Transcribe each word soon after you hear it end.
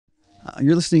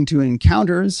You're listening to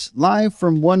Encounters, live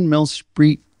from 1 Mill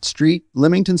Street,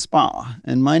 Leamington Spa.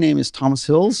 And my name is Thomas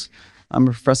Hills. I'm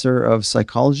a professor of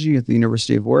psychology at the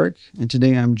University of Warwick. And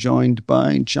today I'm joined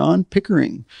by John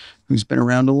Pickering, who's been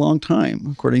around a long time,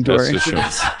 according to our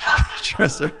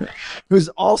professor, who's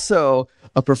also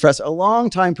a professor, a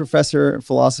longtime professor,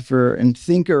 philosopher, and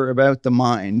thinker about the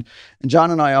mind. And John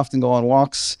and I often go on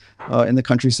walks in the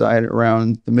countryside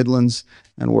around the Midlands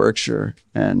and Warwickshire.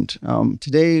 And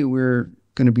today we're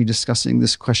going to be discussing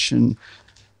this question,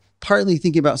 partly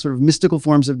thinking about sort of mystical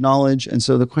forms of knowledge. And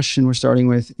so the question we're starting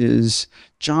with is,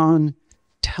 John,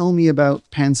 tell me about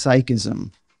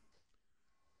panpsychism.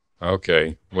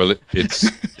 Okay. Well, it's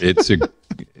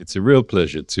a real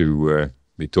pleasure to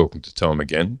be talking to Tom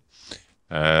again.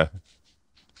 I've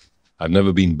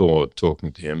never been bored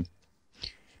talking to him.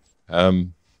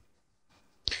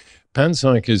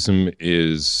 Panpsychism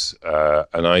is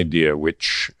an idea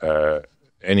which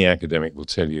any academic will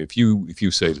tell you. If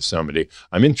you say to somebody,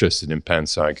 "I'm interested in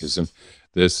panpsychism,"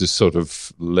 there's this sort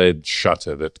of lead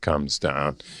shutter that comes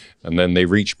down, and then they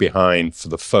reach behind for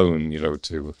the phone,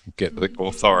 to get the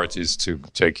authorities to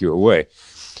take you away.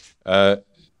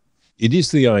 It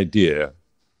is the idea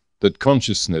that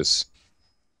consciousness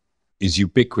is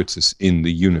ubiquitous in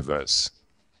the universe.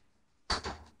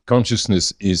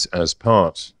 Consciousness is as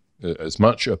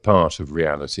much a part of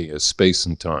reality as space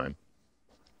and time.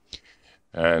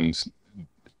 And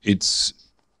it's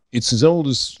as old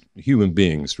as human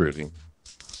beings, really,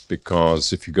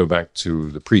 because if you go back to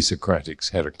the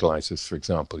pre-Socratics, Heraclitus, for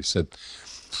example, he said,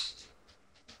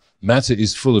 matter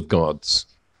is full of gods.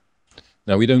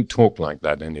 Now, we don't talk like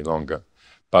that any longer,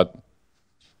 but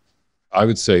I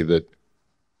would say that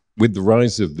with the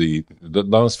rise of the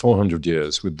last 400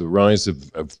 years, with the rise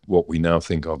of what we now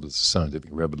think of as the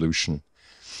scientific revolution,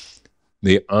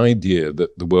 the idea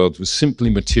that the world was simply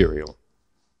material,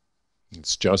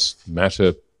 it's just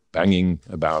matter banging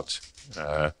about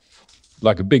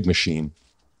like a big machine.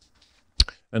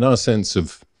 And our sense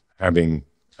of having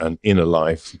an inner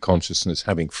life, consciousness,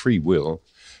 having free will,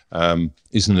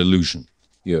 is an illusion.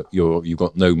 You've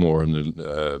got no more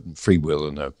than free will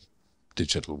in a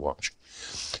digital watch.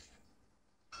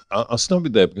 I'll start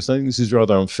with that because I think this is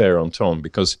rather unfair on Tom,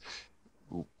 because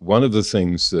one of the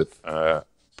things that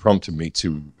prompted me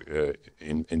to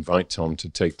invite Tom to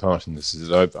take part in this is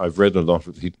that I've read a lot.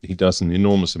 He does an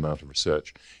enormous amount of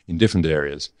research in different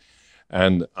areas,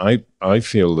 and I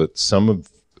feel that some of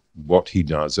what he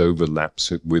does overlaps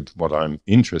with what I'm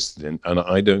interested in, and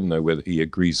I don't know whether he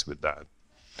agrees with that.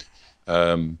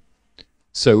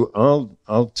 So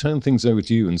I'll turn things over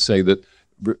to you and say that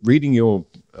reading your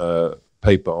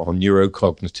paper on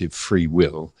neurocognitive free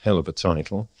will, hell of a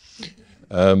title.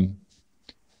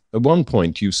 At one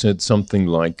point you said something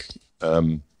like,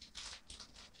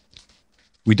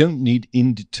 we don't need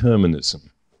indeterminism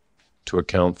to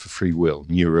account for free will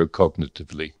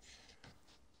neurocognitively.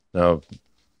 Now,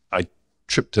 I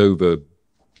tripped over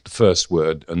the first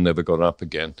word and never got up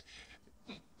again.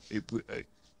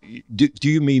 Do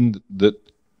you mean that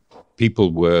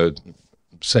people were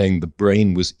saying the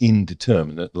brain was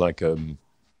indeterminate, like a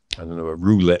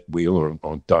roulette wheel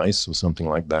or dice or something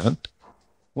like that?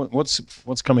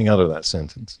 What's coming out of that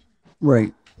sentence?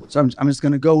 Right. So I'm just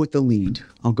going to go with the lead.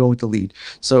 I'll go with the lead.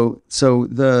 So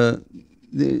the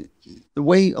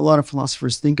way a lot of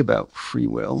philosophers think about free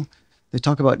will, they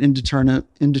talk about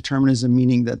indeterminism,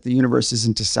 meaning that the universe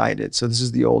isn't decided. So this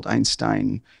is the old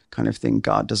Einstein kind of thing.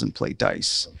 God doesn't play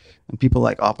dice. And people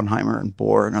like Oppenheimer and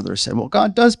Bohr and others said, well,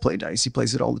 God does play dice. He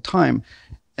plays it all the time.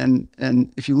 And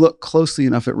if you look closely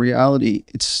enough at reality,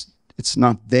 it's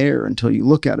not there until you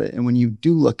look at it. And when you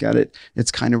do look at it,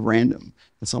 it's kind of random.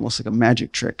 It's almost like a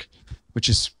magic trick, which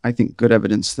is, I think, good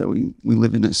evidence that we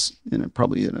live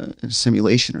probably in a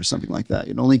simulation or something like that.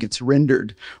 It only gets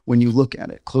rendered when you look at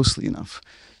it closely enough.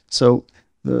 So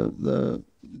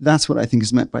that's what I think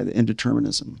is meant by the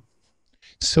indeterminism.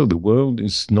 So the world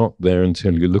is not there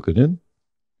until you look at it?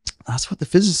 That's what the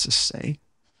physicists say.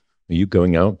 Are you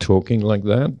going out talking like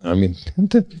that? I mean,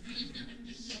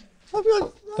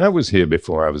 that was here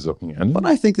before I was looking at it. But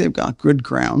I think they've got good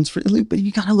grounds for it, but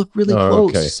you got to look really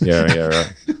close. Okay, yeah,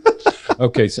 right.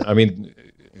 Okay, so I mean,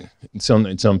 it's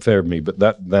unfair of me, but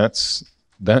that's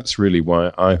really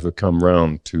why I've come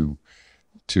round to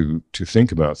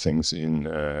think about things in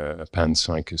a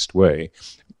panpsychist way.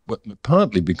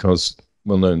 Partly because,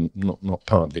 well, no, not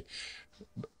partly.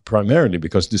 Primarily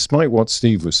because, despite what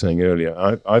Steve was saying earlier,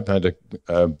 I've had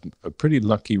a pretty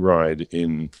lucky ride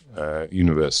in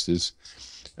universities,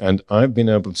 and I've been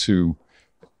able to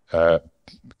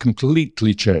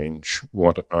completely change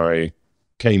what I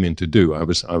came in to do. I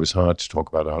was hired to talk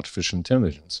about artificial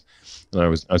intelligence,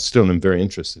 and I still am very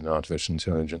interested in artificial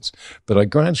intelligence. But I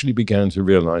gradually began to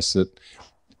realize that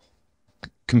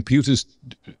computers,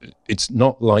 it's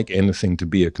not like anything to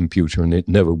be a computer, and it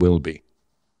never will be.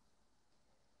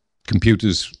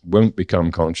 Computers won't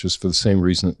become conscious for the same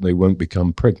reason that they won't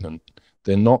become pregnant.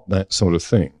 They're not that sort of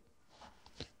thing.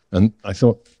 And I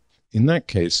thought, in that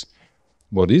case,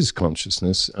 what is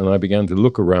consciousness? And I began to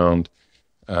look around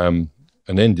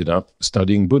and ended up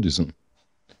studying Buddhism.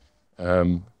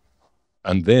 And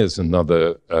there's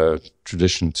another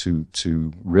tradition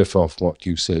to riff off what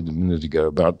you said a minute ago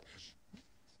about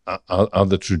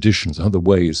other traditions, other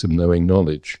ways of knowing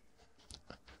knowledge.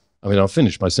 I mean, I'll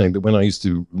finish by saying that when I used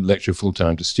to lecture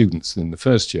full-time to students in the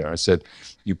first year, I said,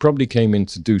 you probably came in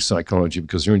to do psychology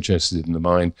because you're interested in the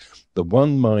mind. The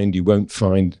one mind you won't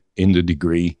find in the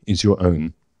degree is your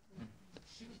own.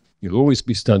 You'll always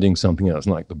be studying something else,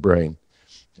 like the brain.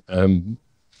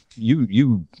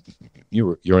 You're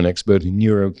an expert in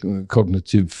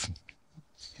neurocognitive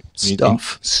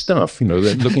stuff. You know,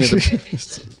 looking at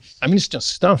the. I mean, it's just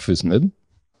stuff, isn't it?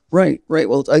 Right.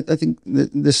 Well, I think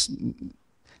this.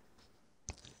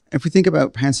 If we think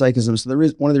about panpsychism, so there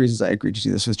is one of the reasons I agreed to do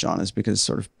this with John is because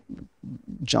sort of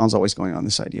John's always going on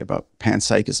this idea about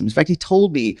panpsychism. In fact, he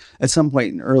told me at some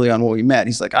point early on when we met,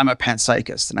 he's like, I'm a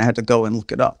panpsychist, and I had to go and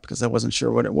look it up because I wasn't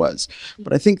sure what it was.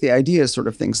 But I think the idea is sort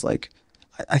of things like,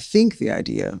 I think the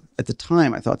idea, at the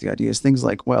time I thought the idea is things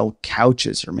like, well,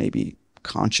 couches are maybe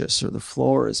conscious, or the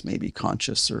floor is maybe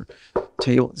conscious, or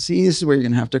table. See, this is where you're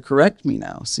going to have to correct me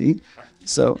now, see?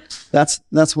 So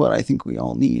that's what I think we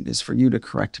all need, is for you to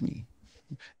correct me.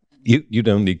 You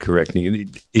don't need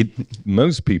correcting.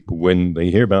 Most people, when they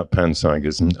hear about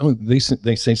panpsychism,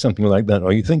 they say something like that.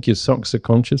 Oh, you think your socks are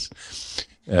conscious?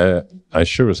 I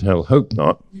sure as hell hope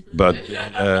not. But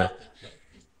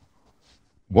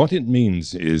what it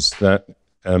means is that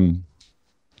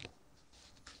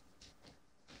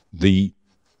the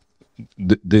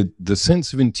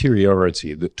sense of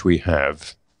interiority that we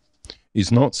have is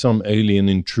not some alien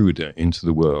intruder into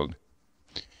the world.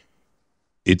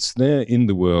 It's there in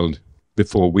the world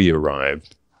before we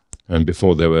arrived, and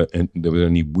before there were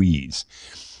any we's.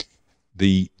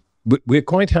 We're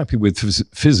quite happy with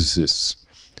physicists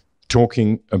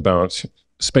talking about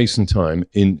space and time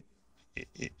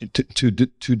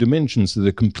to dimensions that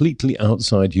are completely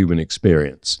outside human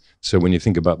experience. So when you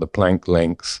think about the Planck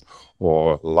length,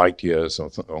 or light years, or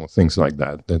things like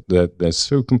that, they're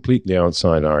so completely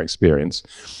outside our experience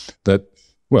that,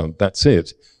 well, that's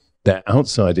it. They're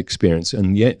outside experience,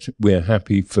 and yet we're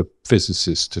happy for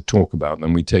physicists to talk about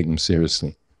them. We take them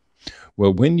seriously.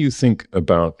 Well, when you think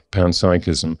about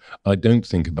panpsychism, I don't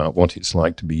think about what it's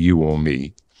like to be you or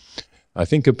me. I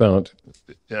think about,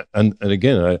 and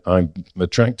again, I'm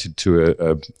attracted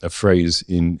to a phrase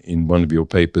in one of your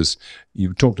papers.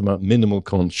 You talked about minimal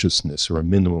consciousness, or a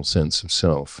minimal sense of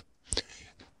self.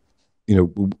 You know,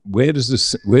 where does the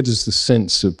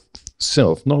sense of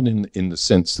self, not in the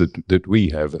sense that we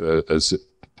have as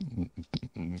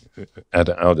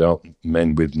adult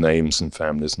men with names and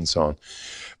families and so on,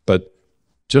 but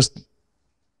just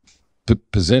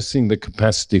possessing the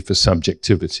capacity for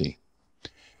subjectivity.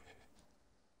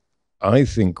 I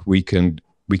think we can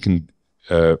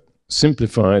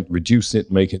simplify it, reduce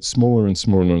it, make it smaller and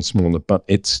smaller and smaller, but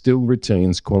it still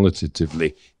retains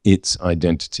qualitatively its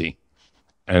identity.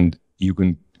 And you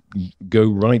can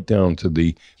go right down to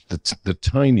the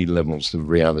tiny levels of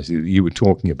reality that you were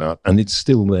talking about, and it's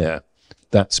still there.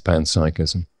 That's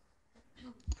panpsychism.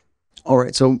 All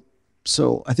right,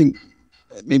 so I think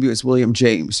maybe it was William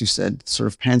James who said sort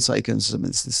of panpsychism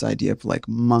is this idea of like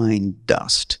mind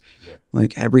dust. Yeah.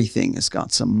 Like everything has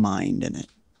got some mind in it.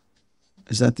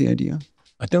 Is that the idea?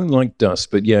 I don't like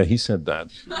dust, but yeah, he said that.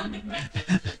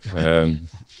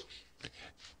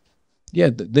 Yeah,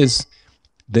 there's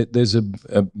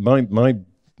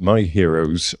my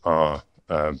heroes are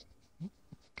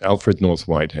Alfred North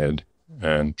Whitehead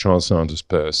and Charles Sanders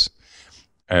Peirce,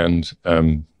 and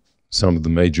some of the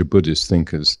major Buddhist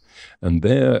thinkers, and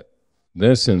their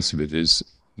sense of it is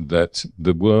that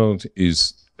the world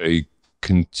is a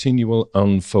continual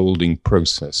unfolding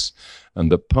process,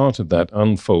 and that part of that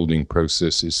unfolding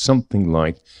process is something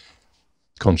like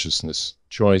consciousness,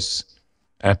 choice,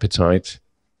 appetite,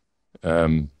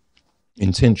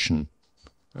 intention,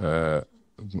 a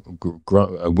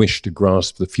wish to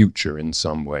grasp the future in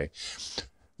some way.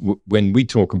 When we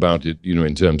talk about it,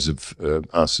 in terms of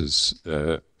us as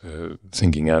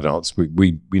thinking adults,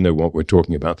 we know what we're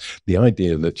talking about. The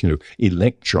idea that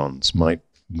electrons might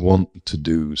want to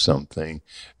do something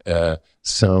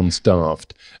sounds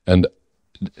daft, and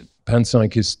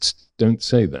panpsychists don't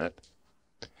say that,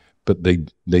 but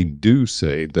they do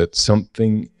say that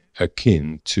something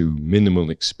akin to minimal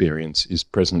experience is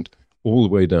present all the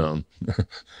way down,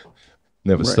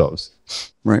 never stops.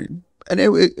 Right, and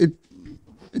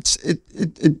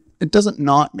it doesn't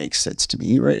not make sense to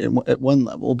me, right? At one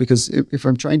level, because if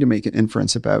I'm trying to make an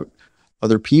inference about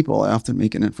other people, I often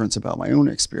make an inference about my own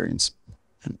experience.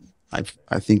 And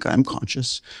I think I'm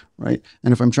conscious, right?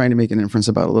 And if I'm trying to make an inference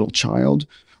about a little child,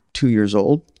 2 years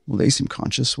old, well, they seem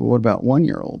conscious. Well, what about 1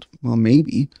 year old? Well,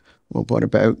 maybe. Well, what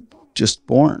about just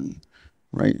born,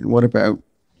 right? And what about,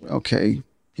 okay,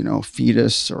 you know,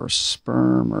 fetus or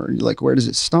sperm, or like, where does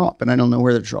it stop? And I don't know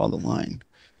where to draw the line.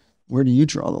 Where do you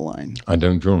draw the line? I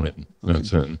don't draw it.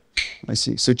 That's it. I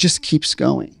see. So it just keeps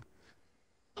going.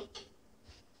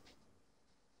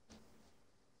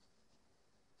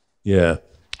 Yeah.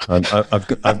 I've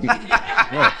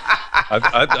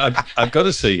got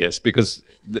to say yes, because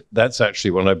that's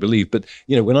actually what I believe. But,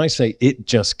 you know, when I say it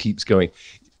just keeps going,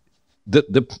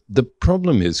 the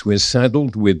problem is we're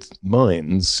saddled with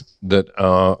minds that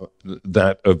are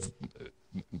that of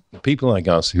people like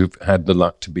us who've had the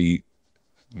luck to be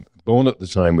born at the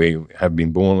time we have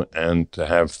been born and to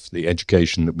have the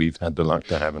education that we've had the luck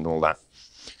to have and all that.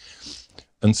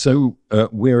 And so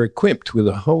we're equipped with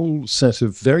a whole set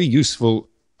of very useful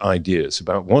ideas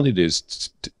about what it is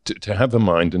to have a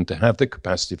mind and to have the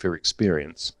capacity for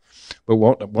experience. But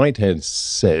what Whitehead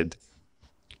said,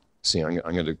 see, I'm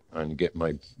going to get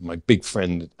my big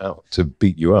friend out to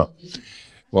beat you up.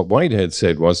 What Whitehead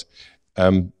said was,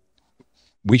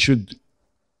 we should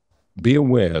be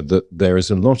aware that there is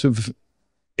a lot of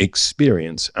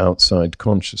experience outside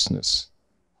consciousness.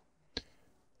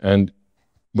 And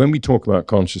when we talk about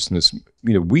consciousness,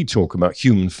 you know, we talk about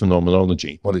human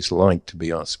phenomenology, what it's like to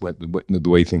be us, the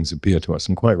way things appear to us,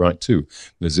 and quite right too.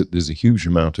 There's a huge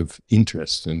amount of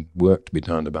interest and work to be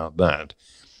done about that.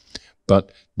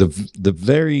 But the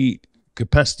very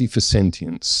capacity for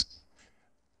sentience,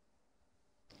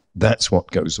 that's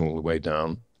what goes all the way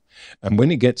down. And when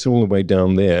it gets all the way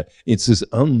down there, it's as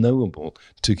unknowable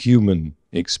to human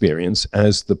experience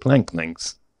as the Planck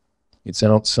length. It's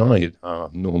outside our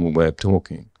normal way of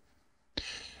talking.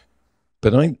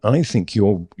 But I think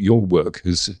your work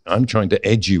is, I'm trying to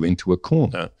edge you into a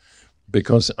corner,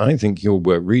 because I think your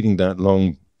work, reading that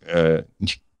long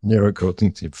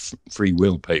neurocognitive free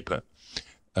will paper,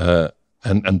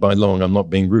 and by long, I'm not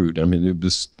being rude. I mean, it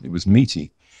was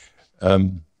meaty.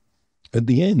 At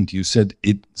the end, you said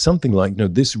something like, no,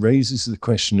 this raises the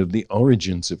question of the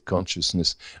origins of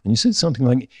consciousness. And you said something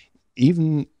like,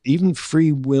 even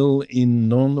free will in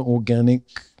non-organic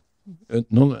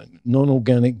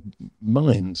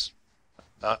minds,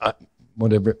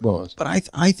 whatever it was. But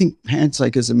I think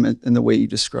panpsychism, and the way you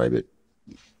describe it,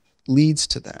 leads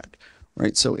to that,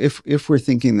 right? So if we're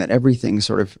thinking that everything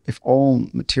sort of, if all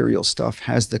material stuff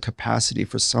has the capacity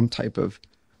for some type of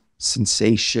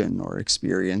sensation or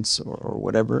experience or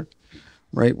whatever,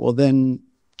 right? Well, then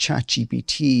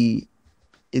ChatGPT,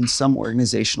 in some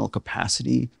organizational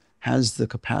capacity, has the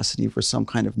capacity for some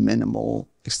kind of minimal.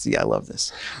 See, I love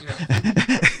this.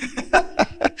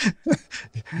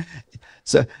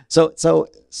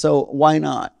 So why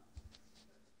not?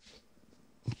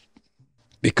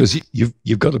 Because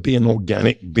you've got to be an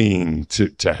organic being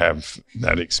to have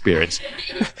that experience.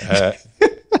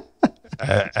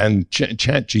 And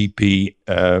ChatGPT,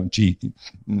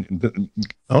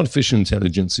 artificial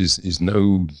intelligence is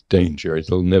no danger.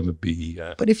 It'll never be.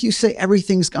 But if you say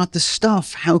everything's got the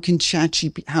stuff, how can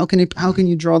ChatGPT? How can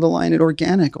you draw the line at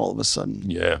organic all of a sudden?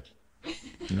 Yeah.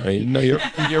 No, you're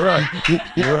right.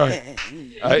 You're right.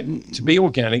 To be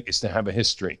organic is to have a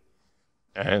history,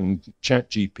 and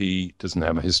ChatGPT doesn't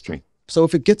have a history. So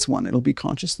if it gets one, it'll be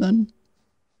conscious then?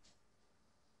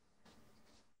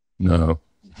 No.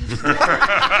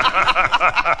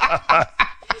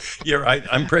 You're right.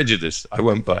 I'm prejudiced. I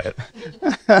won't buy it.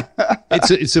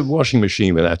 It's a washing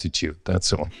machine with attitude.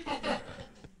 That's all.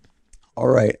 All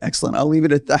right, excellent. I'll leave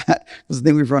it at that because I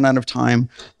think we've run out of time.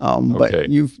 But Okay.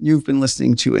 you've been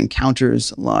listening to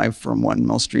Encounters live from 1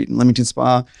 Mill Street in Leamington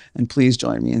Spa, and please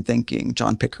join me in thanking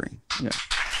John Pickering. Yeah.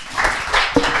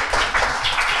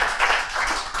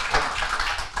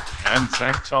 And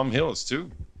thank Tom Hills too.